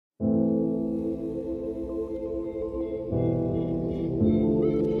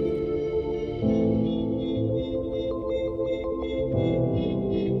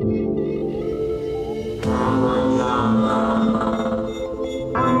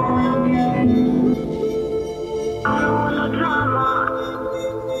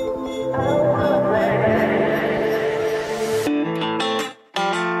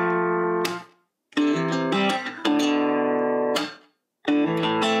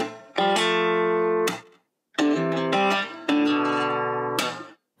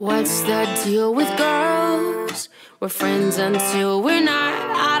What's the deal with girls? We're friends until we're not.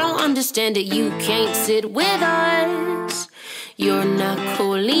 I don't understand it, you can't sit with us. You're not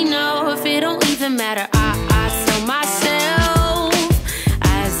cool enough, it don't even matter. I tell myself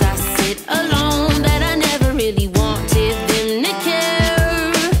as I sit alone that I never really wanted them to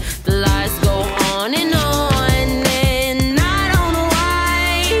care. The lies go on, and I don't know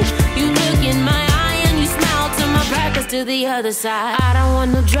why. You look in my eye and you smile to my back us to the other side. I don't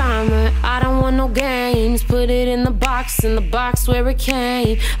want no drama, I don't want no games. Put it in the box where it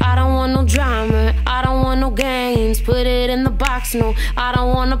came. I don't want no drama, I don't want no games. Put it in the box, no, I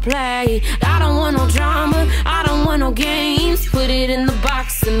don't wanna play. I don't want no drama, I don't want no games. Put it in the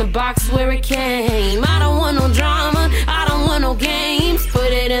box where it came. I don't want no drama, I don't want no games.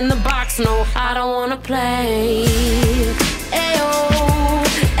 Put it in the box, no, I don't wanna play. Ayo,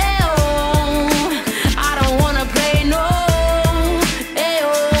 ayo, I don't wanna play, no.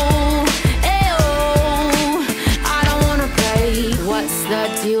 Ayo, ayo, I don't wanna play. What's the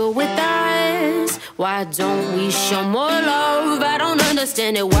deal with us? Why don't we show more love? I don't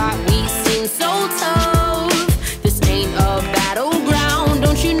understand it, why we seem so tough. This ain't a battleground,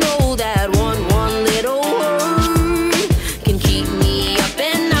 don't you know that one little word can keep me up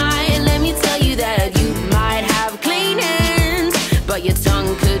at night? Let me tell you that you might have clean hands, but your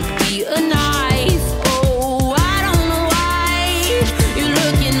tongue could be a knife. Oh, I don't know why. You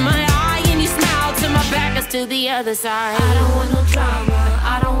look in my eye and you smile to my back us to the other side. I don't want no drama,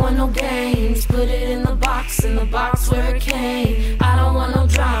 I don't want no games. Put it in the box where it came. I don't want no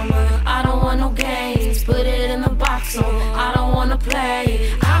drama, I don't want no games. Put it in the box, no, I don't wanna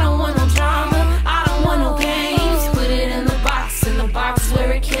play. I don't want no drama, I don't want no games. Put it in the box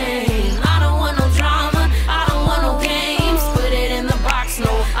where it came. I don't want no drama, I don't want no games. Put it in the box,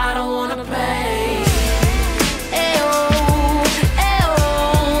 no, I don't wanna play. Ayo, ayo,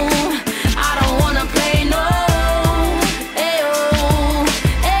 I don't wanna play, no. Ayo,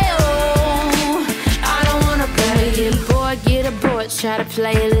 ayo, I don't wanna play. Get aboard, try to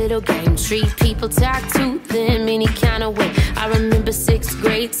play a little game. Treat people, talk to them any kind of way. I remember 6th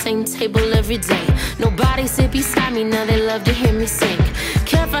grade, same table every day. Nobody sit beside me, now they love to hear me sing.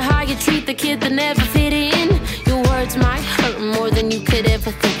 Careful how you treat the kid that never fit in. Your words might hurt more than you could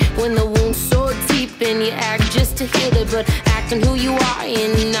ever think. When the wound's so deep and you act just to heal it, but acting who you are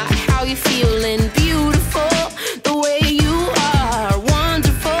and not how you feeling. Beautiful, the way you are,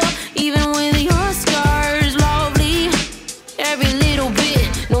 wonderful, even with your scars, lovely. Every little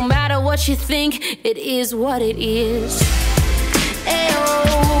bit, no matter what you think, it is what it is. Ayo,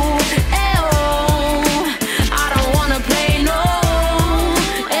 ayo, I don't wanna play, no.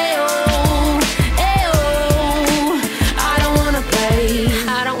 Ayo, ayo, I don't wanna play.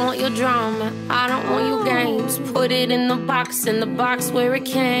 I don't want your drama, I don't want your games. Put it in the box where it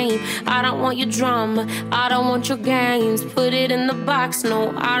came. I don't want your drama, I don't want your games. Put it in the box,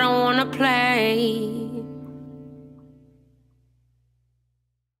 no, I don't wanna play.